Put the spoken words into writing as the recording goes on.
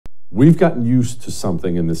We've gotten used to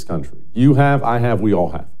something in this country. You have, I have, we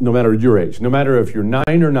all have. No matter your age, no matter if you're 9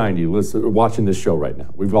 or 90, watching this show right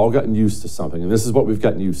now, we've all gotten used to something, and this is what we've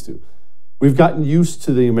gotten used to. We've gotten used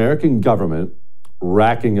to the American government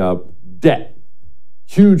racking up debt,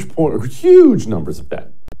 huge numbers of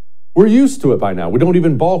debt. We're used to it by now. We don't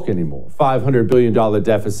even balk anymore. $500 billion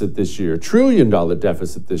deficit this year, $1 trillion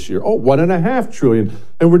deficit this year, $1.5 trillion,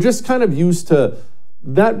 and we're just kind of used to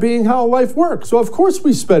that being how life works. So of course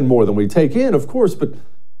we spend more than we take in, of course, but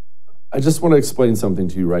I just want to explain something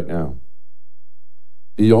to you right now.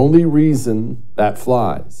 The only reason that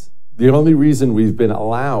flies, the only reason we've been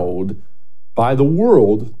allowed by the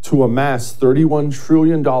world to amass $31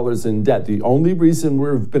 trillion in debt, the only reason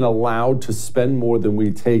we've been allowed to spend more than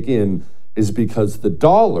we take in is because the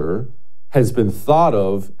dollar has been thought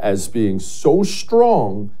of as being so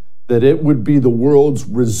strong that it would be the world's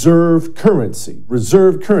reserve currency.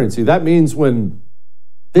 Reserve currency. That means when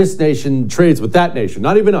this nation trades with that nation,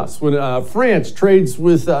 not even us, when France trades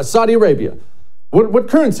with Saudi Arabia, what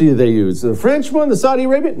currency do they use? The French one, the Saudi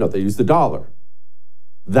Arabian? No, they use the dollar.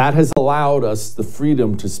 That has allowed us the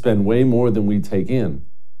freedom to spend way more than we take in.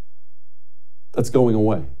 That's going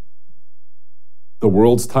away. The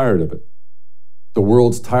world's tired of it. The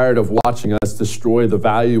world's tired of watching us destroy the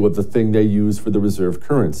value of the thing they use for the reserve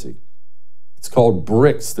currency. It's called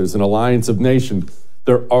BRICS. There's an alliance of nations.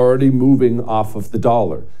 They're already moving off of the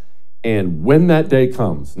dollar. And when that day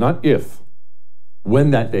comes, not if,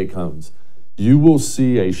 when that day comes, you will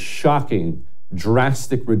see a shocking,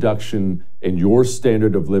 drastic reduction in your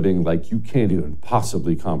standard of living like you can't even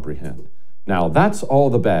possibly comprehend. Now, that's all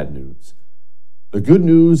the bad news. The good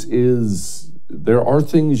news is there are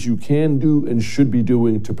things you can do and should be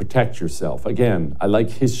doing to protect yourself. Again, I like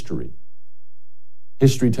history.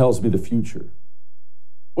 History tells me the future.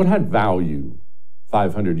 What had value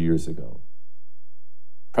 500 years ago?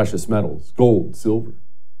 Precious metals, gold, silver.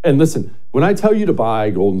 And listen, when I tell you to buy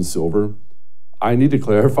gold and silver, I need to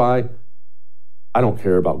clarify, I don't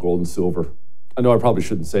care about gold and silver. I know I probably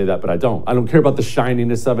shouldn't say that, but I don't. I don't care about the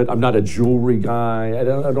shininess of it. I'm not a jewelry guy. I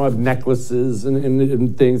don't have necklaces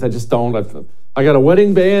and things. I just don't. I got a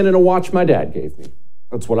wedding band and a watch my dad gave me.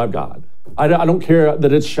 That's what I've got. I don't care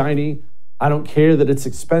that it's shiny. I don't care that it's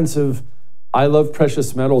expensive. I love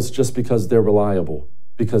precious metals just because they're reliable,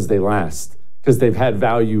 because they last, because they've had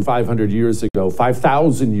value 500 years ago,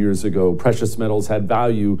 5,000 years ago. Precious metals had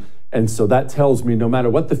value. And so that tells me no matter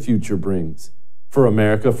what the future brings for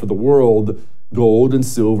America, for the world, gold and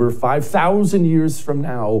silver 5,000 years from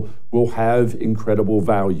now will have incredible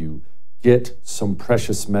value. Get some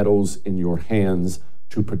precious metals in your hands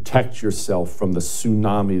to protect yourself from the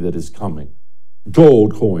tsunami that is coming.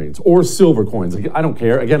 Gold coins or silver coins. I don't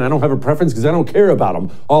care. Again, I don't have a preference because I don't care about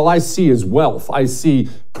them. All I see is wealth. I see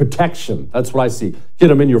protection. That's what I see. Get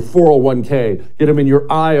them in your 401k. Get them in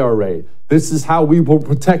your IRA. This is how we will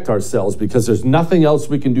protect ourselves because there's nothing else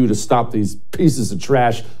we can do to stop these pieces of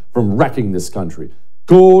trash from wrecking this country.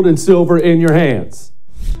 Gold and silver in your hands.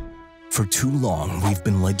 For too long, we've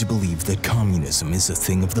been led to believe that communism is a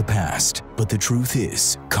thing of the past. But the truth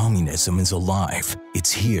is, communism is alive.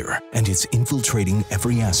 It's here, and it's infiltrating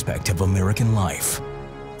every aspect of American life.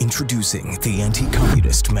 Introducing the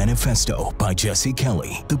Anti-Communist Manifesto by Jesse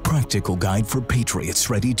Kelly, the practical guide for patriots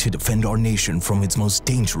ready to defend our nation from its most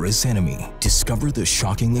dangerous enemy. Discover the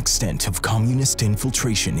shocking extent of communist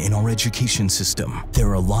infiltration in our education system,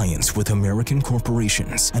 their alliance with American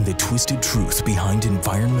corporations, and the twisted truth behind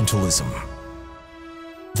environmentalism.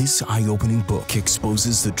 This eye-opening book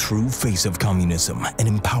exposes the true face of communism and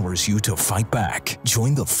empowers you to fight back.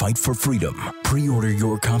 Join the fight for freedom. Pre-order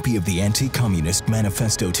your copy of the Anti-Communist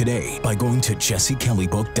Manifesto today by going to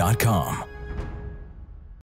jessekellybook.com.